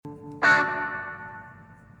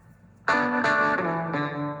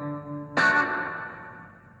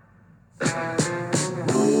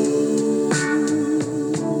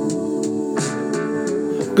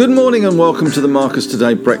Good morning and welcome to the Marcus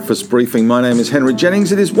Today Breakfast Briefing. My name is Henry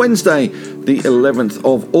Jennings. It is Wednesday, the 11th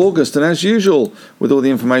of August, and as usual, with all the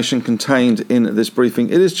information contained in this briefing,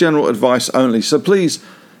 it is general advice only. So please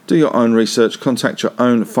do your own research, contact your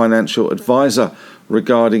own financial advisor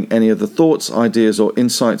regarding any of the thoughts, ideas or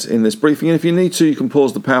insights in this briefing. And if you need to, you can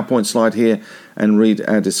pause the PowerPoint slide here and read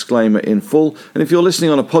our disclaimer in full. And if you're listening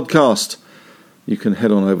on a podcast, you can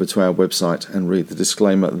head on over to our website and read the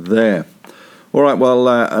disclaimer there. All right, well,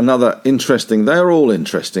 they're all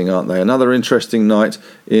interesting, aren't they? Another interesting night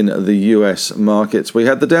in the US markets. We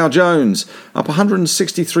had the Dow Jones up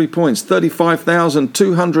 163 points,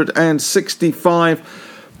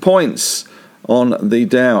 35,265 points on the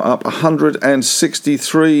Dow, up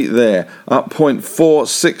 163 there, up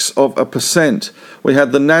 0.46%. We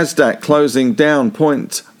had the Nasdaq closing down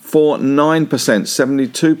 0.49%,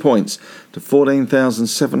 72 points to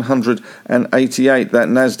 14,788. That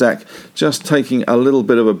Nasdaq just taking a little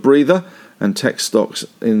bit of a breather, and tech stocks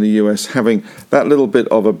in the US having that little bit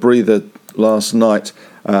of a breather last night.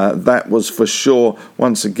 That was for sure.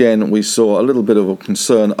 Once again, we saw a little bit of a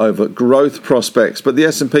concern over growth prospects, but the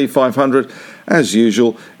S&P 500, as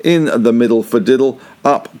usual, in the middle for diddle,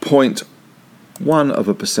 up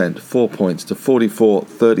 0.1%, 4 points to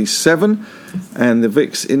 44.37, and the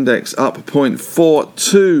VIX index up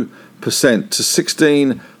 0.42% to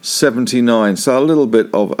 1679. So a little bit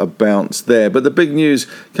of a bounce there. But the big news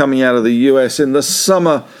coming out of the US in the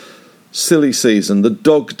summer silly season, the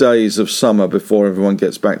dog days of summer before everyone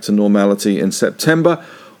gets back to normality in September,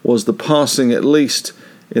 was the passing, at least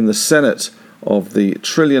in the Senate, of the $1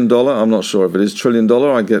 trillion. I'm not sure if it is $1 trillion.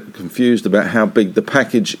 I get confused about how big the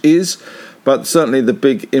package is. But certainly the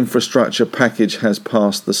big infrastructure package has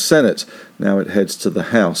passed the Senate. Now it heads to the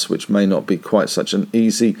House, which may not be quite such an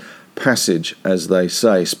easy passage as they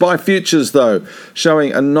say. SPY futures, though,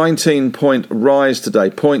 showing a 19-point rise today,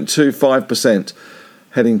 0.25%,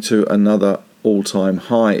 heading to another all-time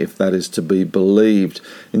high, if that is to be believed.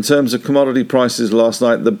 In terms of commodity prices last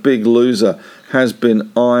night, the big loser has been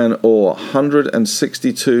iron ore,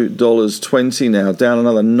 $162.20 now, down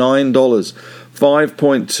another $9,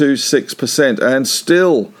 5.26%, and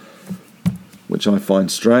still, which I find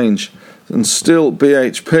strange, and still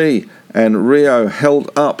BHP and Rio held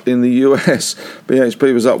up in the US.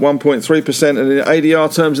 BHP was up 1.3%, and in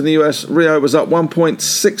ADR terms in the US, Rio was up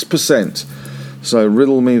 1.6%. So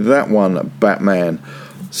riddle me that one, Batman.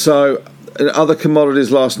 So in other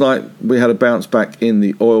commodities last night, we had a bounce back in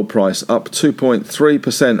the oil price, up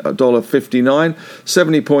 2.3%, $1.59,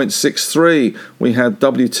 70.63. We had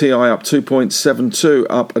WTI up 2.72,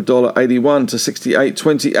 up $1.81 to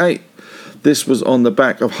 68.28. This was on the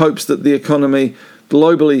back of hopes that the economy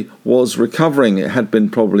globally was recovering. It had been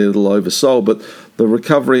probably a little oversold, but the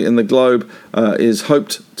recovery in the globe is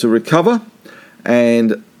hoped to recover.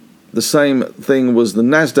 And the same thing was the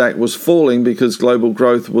Nasdaq was falling because global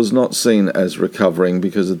growth was not seen as recovering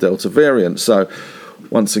because of Delta variant. So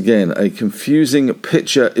once again, a confusing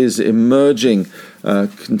picture is emerging,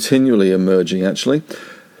 continually emerging actually.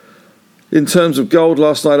 In terms of gold,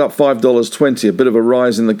 last night up $5.20, a bit of a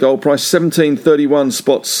rise in the gold price,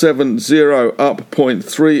 1731.70, up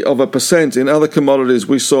 0.3%. In other commodities,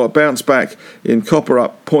 we saw a bounce back in copper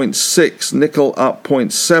up 0.6, nickel up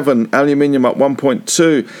 0.7, aluminium up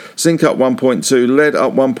 1.2, zinc up 1.2, lead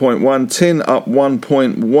up 1.1, tin up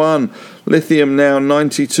 1.1, lithium now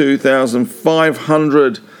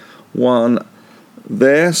 92,501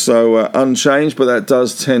 there, so unchanged, but that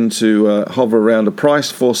does tend to hover around a price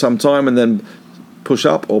for some time and then push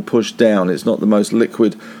up or push down. It's not the most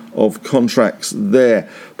liquid of contracts there.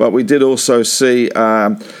 But we did also see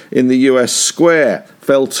in the US Square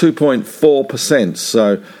fell 2.4%,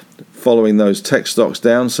 so following those tech stocks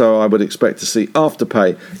down, so I would expect to see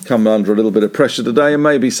Afterpay come under a little bit of pressure today, and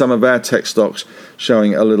maybe some of our tech stocks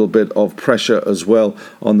showing a little bit of pressure as well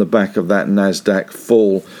on the back of that Nasdaq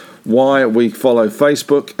fall. Why we follow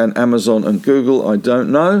Facebook and Amazon and Google, I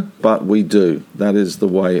don't know, but we do. That is the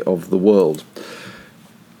way of the world.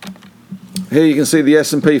 Here you can see the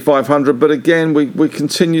S&P 500, but again, we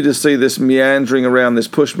continue to see this meandering around, this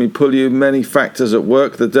push me, pull you, many factors at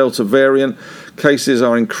work. The Delta variant cases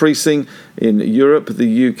are increasing in Europe,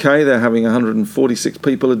 the UK. They're having 146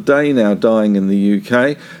 people a day now dying in the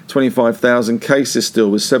UK. 25,000 cases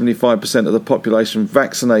still, with 75% of the population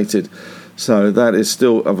vaccinated. So that is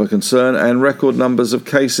still of a concern, and record numbers of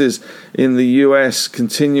cases in the US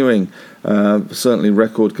continuing, certainly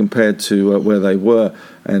record compared to where they were,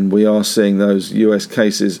 and we are seeing those US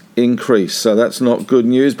cases increase. So that's not good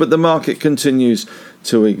news, but the market continues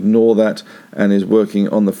to ignore that and is working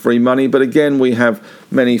on the free money. But again, we have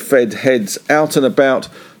many Fed heads out and about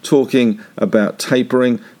talking about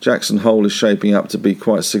tapering. Jackson Hole is shaping up to be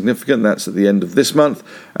quite significant. That's at the end of this month.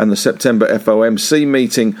 And the September FOMC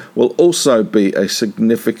meeting will also be a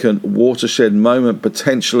significant watershed moment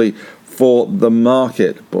potentially for the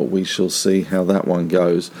market, but we shall see how that one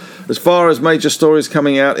goes. As far as major stories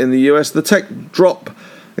coming out in the US, the tech drop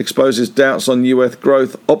exposes doubts on US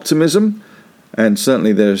growth optimism. And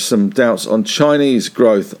certainly there's some doubts on Chinese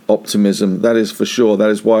growth optimism, that is for sure. That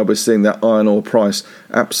is why we're seeing that iron ore price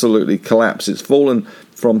absolutely collapse. It's fallen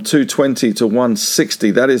from 220 to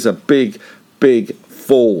 160. That is a big, big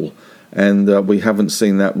fall. And we haven't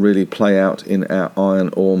seen that really play out in our iron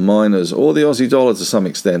ore miners or the Aussie dollar to some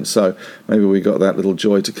extent. So maybe we got that little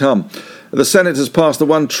joy to come. The Senate has passed the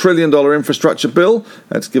 $1 trillion infrastructure bill.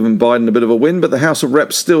 That's given Biden a bit of a win, but the House of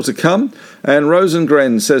Reps still to come. And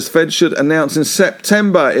Rosengren says Fed should announce in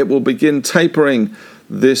September it will begin tapering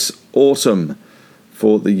this autumn,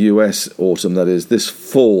 for the US autumn, that is, this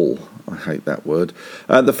fall. I hate that word.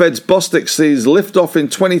 The Fed's Bostic sees liftoff in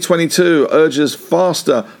 2022, urges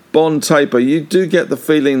faster bond taper. You do get the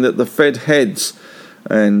feeling that the Fed heads,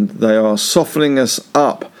 and they are softening us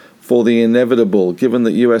up for the inevitable, given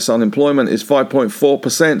that US unemployment is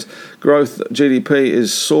 5.4%, growth GDP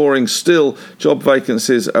is soaring still, job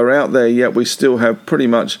vacancies are out there, yet we still have pretty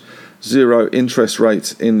much zero interest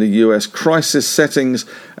rates in the US, crisis settings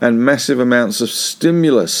and massive amounts of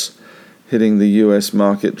stimulus hitting the US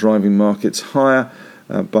market, driving markets higher.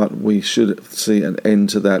 But we should see an end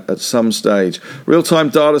to that at some stage. Real-time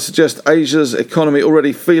data suggests Asia's economy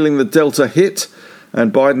already feeling the Delta hit,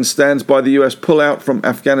 and Biden stands by the US pullout from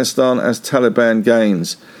Afghanistan as Taliban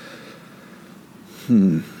gains.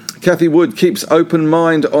 Cathie Wood keeps open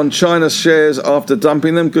mind on China's shares after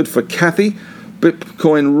dumping them. Good for Cathie.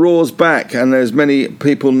 Bitcoin roars back, and there's many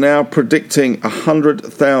people now predicting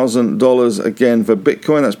 $100,000 again for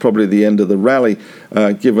Bitcoin. That's probably the end of the rally,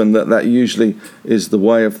 given that that usually is the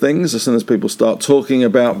way of things. As soon as people start talking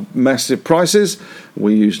about massive prices,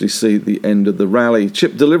 we usually see the end of the rally.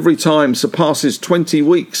 Chip delivery time surpasses 20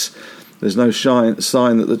 weeks. There's no sign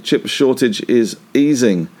that the chip shortage is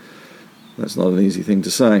easing. That's not an easy thing to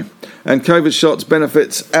say. And COVID shots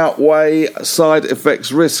benefits outweigh side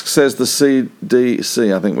effects risks, says the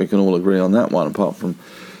CDC. I think we can all agree on that one, apart from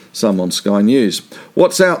some on Sky News.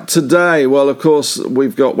 What's out today? Well, of course,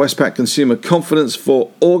 we've got Westpac consumer confidence for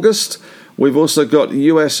August. We've also got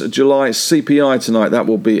US July CPI tonight. That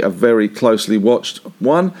will be a very closely watched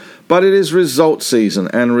one. But it is result season,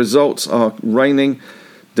 and results are raining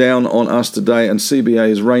down on us today, and CBA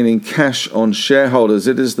is raining cash on shareholders.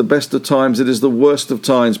 It is the best of times, it is the worst of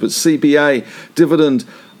times, but CBA dividend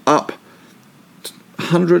up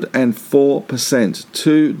 104%,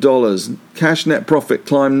 $2. Cash net profit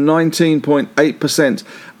climbed 19.8%,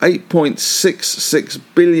 8.66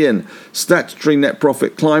 billion. Statutory net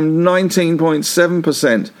profit climbed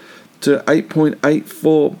 19.7% to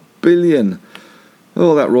 8.84 billion.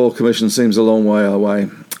 Oh, that Royal Commission seems a long way away.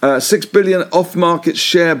 6 billion off-market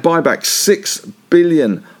share buyback. 6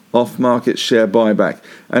 billion off-market share buyback,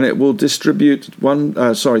 and it will distribute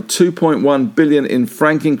 2.1 billion in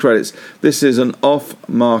franking credits. This is an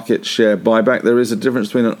off-market share buyback. There is a difference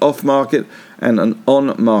between an off-market and an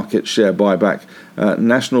on-market share buyback.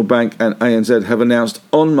 National Bank and ANZ have announced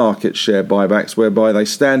on-market share buybacks, whereby they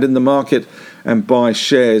stand in the market and buy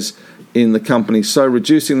shares in the company, so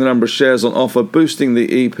reducing the number of shares on offer, boosting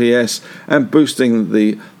the EPS and boosting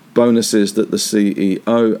the bonuses that the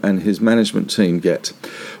CEO and his management team get.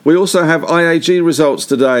 We also have IAG results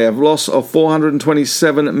today, a loss of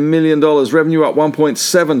 $427 million, revenue up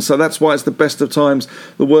 1.7, so that's why it's the best of times,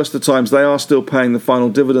 the worst of times. They are still paying the final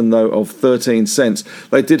dividend, though, of 13 cents.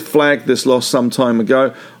 They did flag this loss some time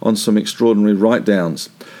ago on some extraordinary write-downs.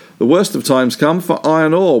 The worst of times come for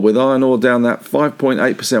iron ore, with iron ore down that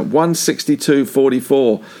 5.8%,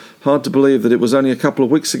 162.44. Hard to believe that it was only a couple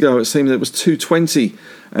of weeks ago. It seems it was 220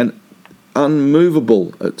 and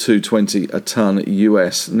unmovable at 220 a ton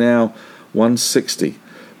US. Now 160.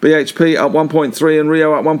 BHP up 1.3 and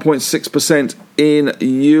Rio up 1.6% in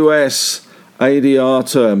US ADR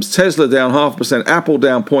terms. Tesla down 0.5%, Apple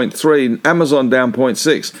down 0.3%, Amazon down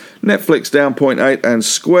 0.6%, Netflix down 0.8%, and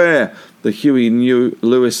Square, the Huey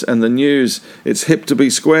Lewis and the News, it's hip to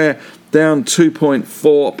be Square, down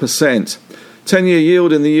 2.4%. 10-year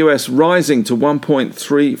yield in the US rising to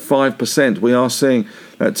 1.35%. We are seeing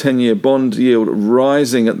that 10-year bond yield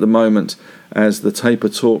rising at the moment as the taper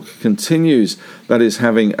talk continues. That is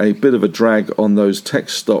having a bit of a drag on those tech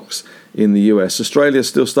stocks in the US. Australia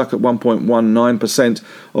still stuck at 1.19%.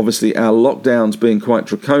 Obviously, our lockdowns being quite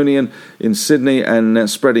draconian in Sydney and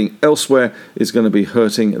spreading elsewhere is going to be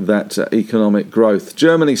hurting that economic growth.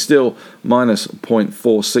 Germany still minus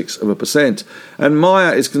 0.46%. And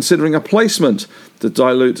Myer is considering a placement to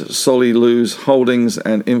dilute Solilou's holdings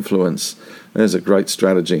and influence. There's a great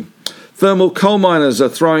strategy. Thermal coal miners are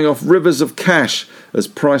throwing off rivers of cash as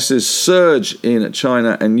prices surge in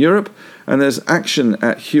China and Europe, and there's action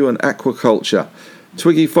at Huon Aquaculture.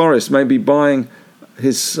 Twiggy Forrest may be buying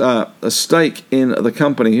his a stake in the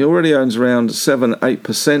company. He already owns around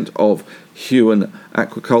 7-8% of Huon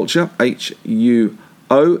Aquaculture.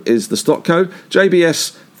 HUO is the stock code.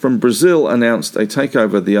 JBS from Brazil announced a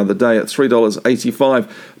takeover the other day at $3.85.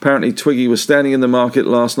 Apparently, Twiggy was standing in the market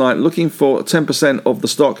last night looking for 10% of the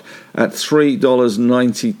stock at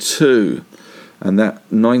 $3.92. And that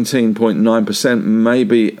 19.9% may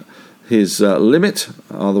be his limit.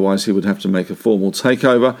 Otherwise, he would have to make a formal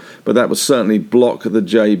takeover. But that would certainly block the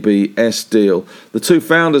JBS deal. The two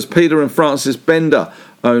founders, Peter and Francis Bender,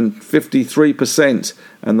 own 53%,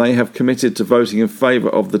 and they have committed to voting in favour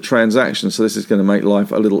of the transaction. So this is going to make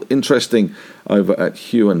life a little interesting over at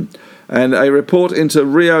Huon. And a report into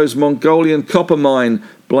Rio's Mongolian copper mine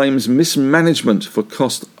blames mismanagement for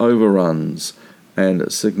cost overruns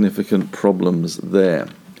and significant problems there.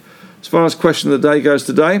 As far as question of the day goes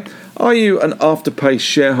today, are you an Afterpay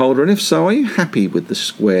shareholder? And if so, are you happy with the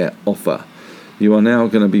Square offer? You are now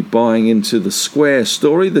going to be buying into the Square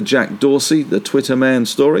story, the Jack Dorsey, the Twitter man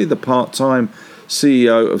story, the part-time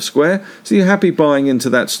CEO of Square. So you're happy buying into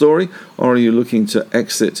that story, or are you looking to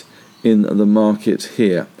exit in the market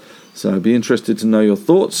here? So I'd be interested to know your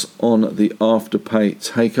thoughts on the Afterpay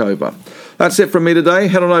takeover. That's it from me today.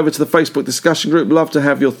 Head on over to the Facebook discussion group. Love to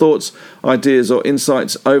have your thoughts, ideas or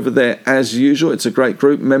insights over there as usual. It's a great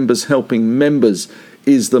group. Members helping members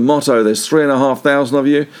is the motto. There's 3,500 of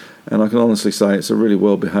you. And I can honestly say it's a really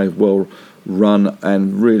well-behaved, well-run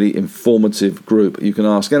and really informative group. You can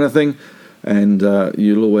ask anything and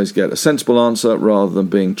you'll always get a sensible answer rather than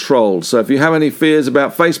being trolled. So if you have any fears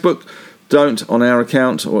about Facebook, don't on our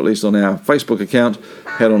account, or at least on our Facebook account.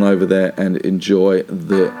 Head on over there and enjoy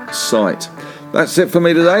the site. That's it for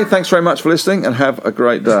me today. Thanks very much for listening and have a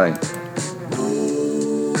great day.